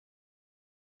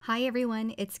Hi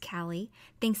everyone, it's Callie.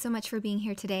 Thanks so much for being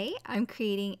here today. I'm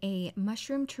creating a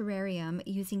mushroom terrarium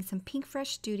using some Pinkfresh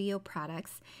Studio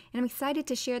products, and I'm excited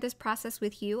to share this process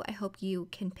with you. I hope you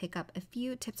can pick up a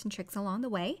few tips and tricks along the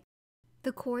way.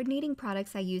 The coordinating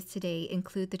products I use today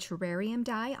include the terrarium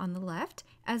die on the left,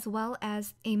 as well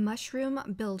as a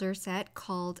mushroom builder set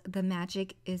called The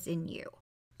Magic Is in You.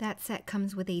 That set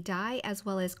comes with a die as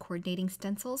well as coordinating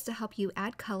stencils to help you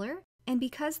add color. And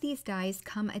because these dies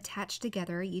come attached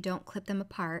together, you don't clip them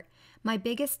apart, my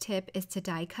biggest tip is to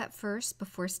die cut first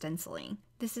before stenciling.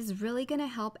 This is really going to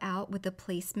help out with the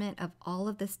placement of all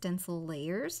of the stencil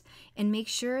layers, and make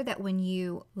sure that when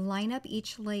you line up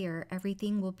each layer,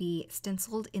 everything will be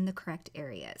stenciled in the correct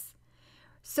areas.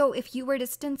 So if you were to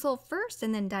stencil first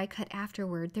and then die cut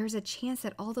afterward, there's a chance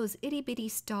that all those itty bitty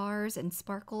stars and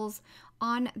sparkles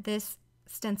on this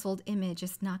stenciled image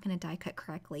is not going to die cut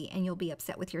correctly, and you'll be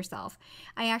upset with yourself.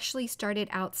 I actually started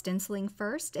out stenciling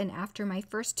first, and after my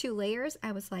first 2 layers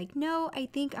I was like, no, I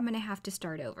think I'm going to have to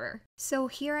start over. So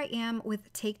here I am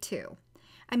with take 2.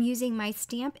 I'm using my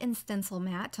stamp and stencil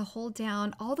mat to hold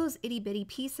down all those itty bitty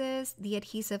pieces. The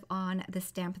adhesive on the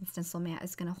stamp and stencil mat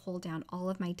is going to hold down all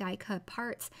of my die cut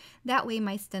parts. That way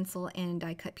my stencil and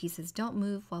die cut pieces don't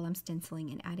move while I'm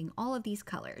stenciling and adding all of these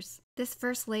colors. This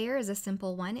first layer is a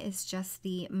simple one, it's just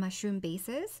the mushroom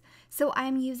bases. So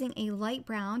I'm using a light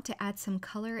brown to add some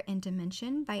color and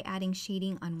dimension by adding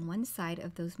shading on one side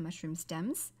of those mushroom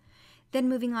stems. Then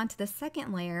moving on to the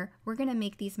second layer, we're going to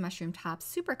make these mushroom tops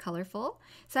super colorful.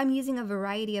 So I'm using a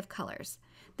variety of colors.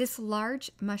 This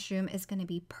large mushroom is going to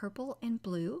be purple and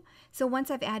blue. So once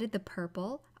I've added the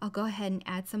purple, I'll go ahead and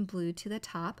add some blue to the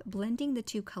top, blending the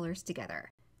 2 colors together.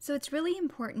 So it's really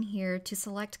important here to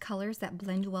select colors that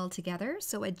blend well together,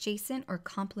 so adjacent or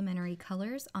complementary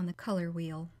colors on the color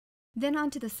wheel. Then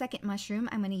onto the second mushroom,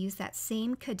 I'm going to use that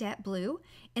same cadet blue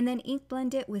and then ink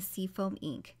blend it with seafoam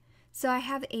ink. So I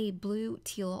have a blue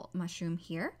teal mushroom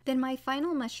here. Then my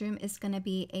final mushroom is going to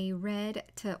be a red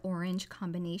to orange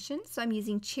combination. So I'm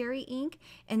using cherry ink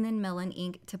and then melon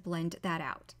ink to blend that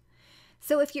out.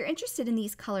 So if you're interested in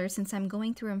these colors, since I'm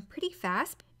going through them pretty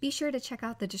fast, be sure to check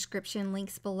out the description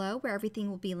links below where everything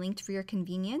will be linked for your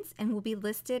convenience and will be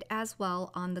listed as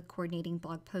well on the coordinating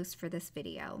blog post for this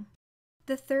video.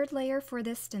 The third layer for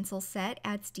this stencil set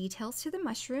adds details to the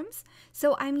mushrooms.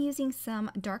 So I'm using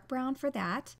some dark brown for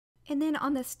that. And then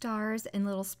on the stars and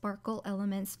little sparkle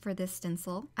elements for this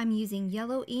stencil, I'm using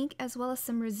yellow ink as well as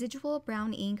some residual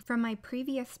brown ink from my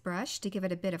previous brush to give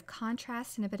it a bit of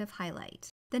contrast and a bit of highlight.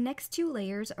 The next 2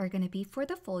 layers are going to be for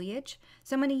the foliage,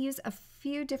 so I'm going to use a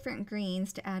few different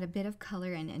greens to add a bit of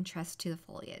color and interest to the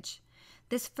foliage.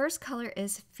 This first color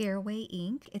is Fairway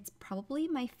ink. It's probably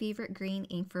my favorite green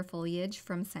ink for foliage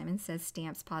from Simon Says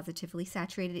Stamps Positively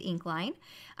Saturated ink line.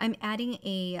 I'm adding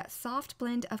a soft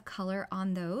blend of color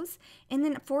on those. And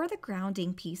then for the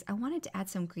grounding piece, I wanted to add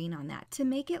some green on that to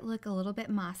make it look a little bit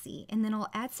mossy. And then I'll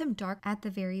add some dark at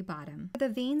the very bottom. For the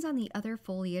veins on the other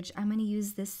foliage, I'm going to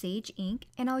use this sage ink,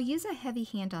 and I'll use a heavy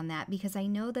hand on that because I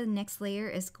know the next layer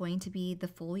is going to be the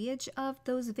foliage of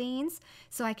those veins,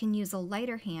 so I can use a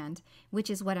lighter hand, which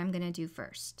is what I'm going to do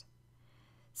first.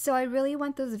 So I really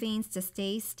want those veins to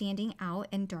stay standing out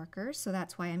and darker, so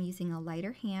that's why I'm using a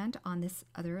lighter hand on this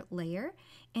other layer.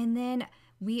 And then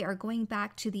we are going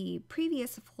back to the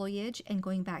previous foliage and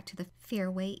going back to the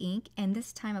Fairway ink, and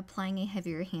this time applying a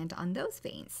heavier hand on those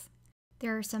veins.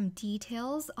 There are some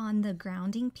details on the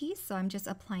grounding piece, so I'm just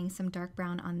applying some dark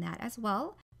brown on that as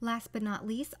well. Last but not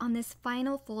least, on this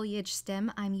final foliage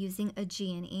stem, I'm using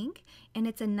Aegean ink, and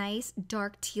it's a nice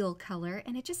dark teal color,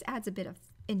 and it just adds a bit of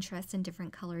interest and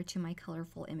different color to my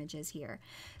colorful images here.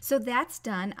 So that's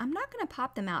done. I'm not going to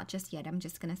pop them out just yet. I'm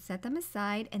just going to set them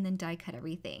aside and then die cut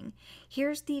everything.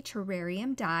 Here's the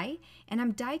terrarium die, and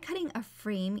I'm die cutting a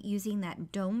frame using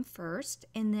that dome first,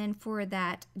 and then for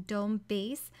that dome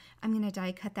base, I'm going to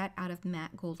die cut that out of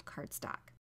matte gold cardstock.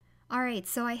 Alright,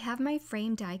 so I have my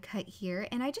frame die cut here,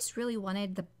 and I just really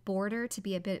wanted the border to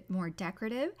be a bit more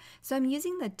decorative, so I'm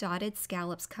using the dotted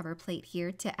scallops cover plate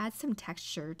here to add some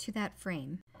texture to that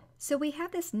frame. So we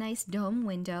have this nice dome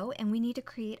window, and we need to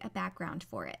create a background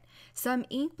for it. So I'm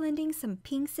ink blending some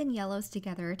pinks and yellows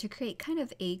together to create kind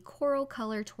of a coral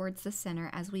color towards the center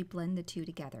as we blend the 2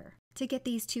 together. To get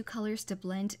these 2 colors to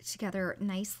blend together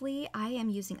nicely, I am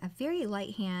using a very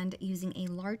light hand, using a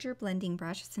larger blending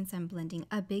brush since I'm blending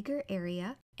a bigger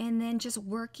area, and then just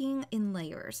working in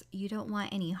layers. You don't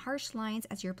want any harsh lines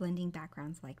as you're blending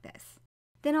backgrounds like this.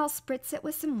 Then I'll spritz it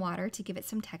with some water to give it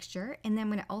some texture, and then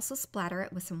I'm going to also splatter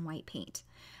it with some white paint.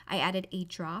 I added a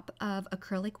drop of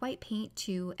acrylic white paint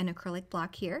to an acrylic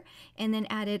block here, and then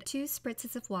added 2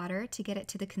 spritzes of water to get it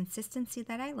to the consistency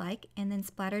that I like, and then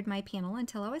splattered my panel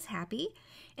until I was happy.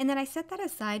 And then I set that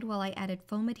aside while I added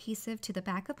foam adhesive to the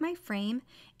back of my frame,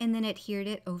 and then adhered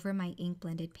it over my ink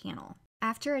blended panel.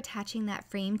 After attaching that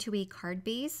frame to a card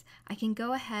base, I can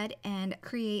go ahead and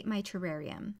create my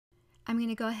terrarium. I'm going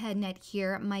to go ahead and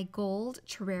adhere my gold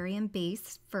terrarium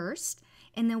base first,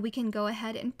 and then we can go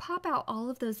ahead and pop out all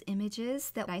of those images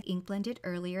that I ink blended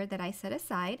earlier that I set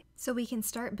aside so we can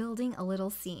start building a little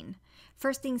scene.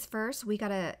 First things first, we got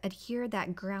to adhere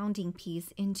that grounding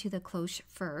piece into the cloche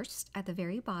first at the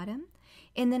very bottom,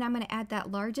 and then I'm going to add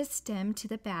that largest stem to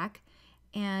the back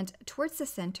and towards the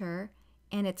center,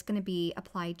 and it's going to be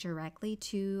applied directly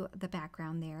to the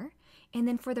background there. And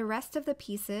then for the rest of the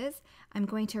pieces, I'm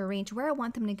going to arrange where I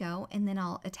want them to go, and then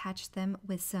I'll attach them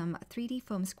with some 3D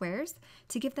foam squares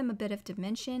to give them a bit of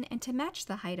dimension and to match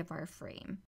the height of our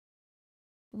frame.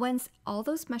 Once all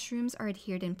those mushrooms are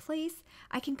adhered in place,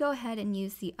 I can go ahead and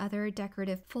use the other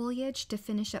decorative foliage to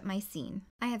finish up my scene.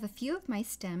 I have a few of my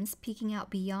stems peeking out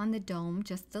beyond the dome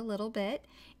just a little bit,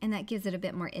 and that gives it a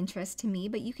bit more interest to me,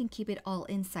 but you can keep it all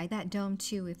inside that dome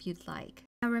too if you'd like.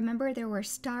 Now remember, there were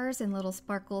stars and little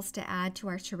sparkles to add to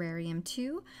our terrarium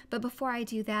too, but before I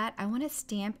do that, I want to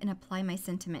stamp and apply my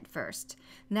sentiment first.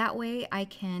 That way I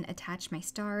can attach my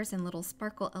stars and little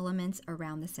sparkle elements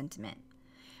around the sentiment.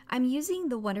 I'm using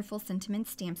the wonderful sentiment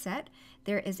stamp set.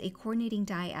 There is a coordinating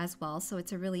die as well, so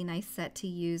it's a really nice set to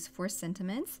use for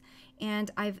sentiments.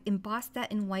 And I've embossed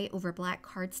that in white over black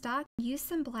cardstock. Use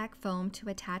some black foam to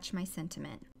attach my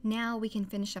sentiment. Now we can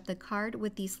finish up the card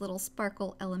with these little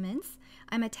sparkle elements.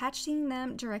 I'm attaching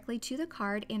them directly to the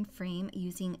card and frame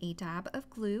using a dab of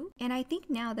glue. And I think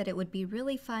now that it would be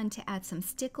really fun to add some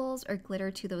stickles or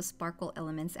glitter to those sparkle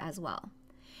elements as well.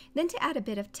 Then to add a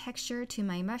bit of texture to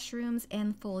my mushrooms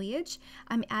and foliage,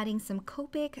 I'm adding some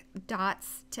Copic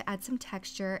dots to add some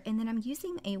texture, and then I'm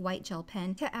using a white gel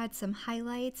pen to add some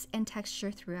highlights and texture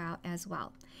throughout as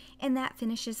well. And that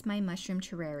finishes my mushroom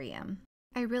terrarium.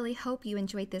 I really hope you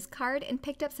enjoyed this card and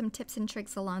picked up some tips and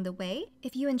tricks along the way.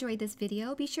 If you enjoyed this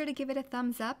video, be sure to give it a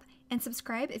thumbs up and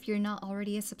subscribe if you're not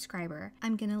already a subscriber.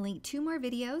 I'm going to link 2 more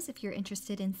videos if you're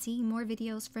interested in seeing more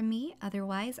videos from me.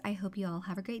 Otherwise, I hope you all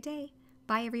have a great day.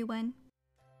 Bye everyone.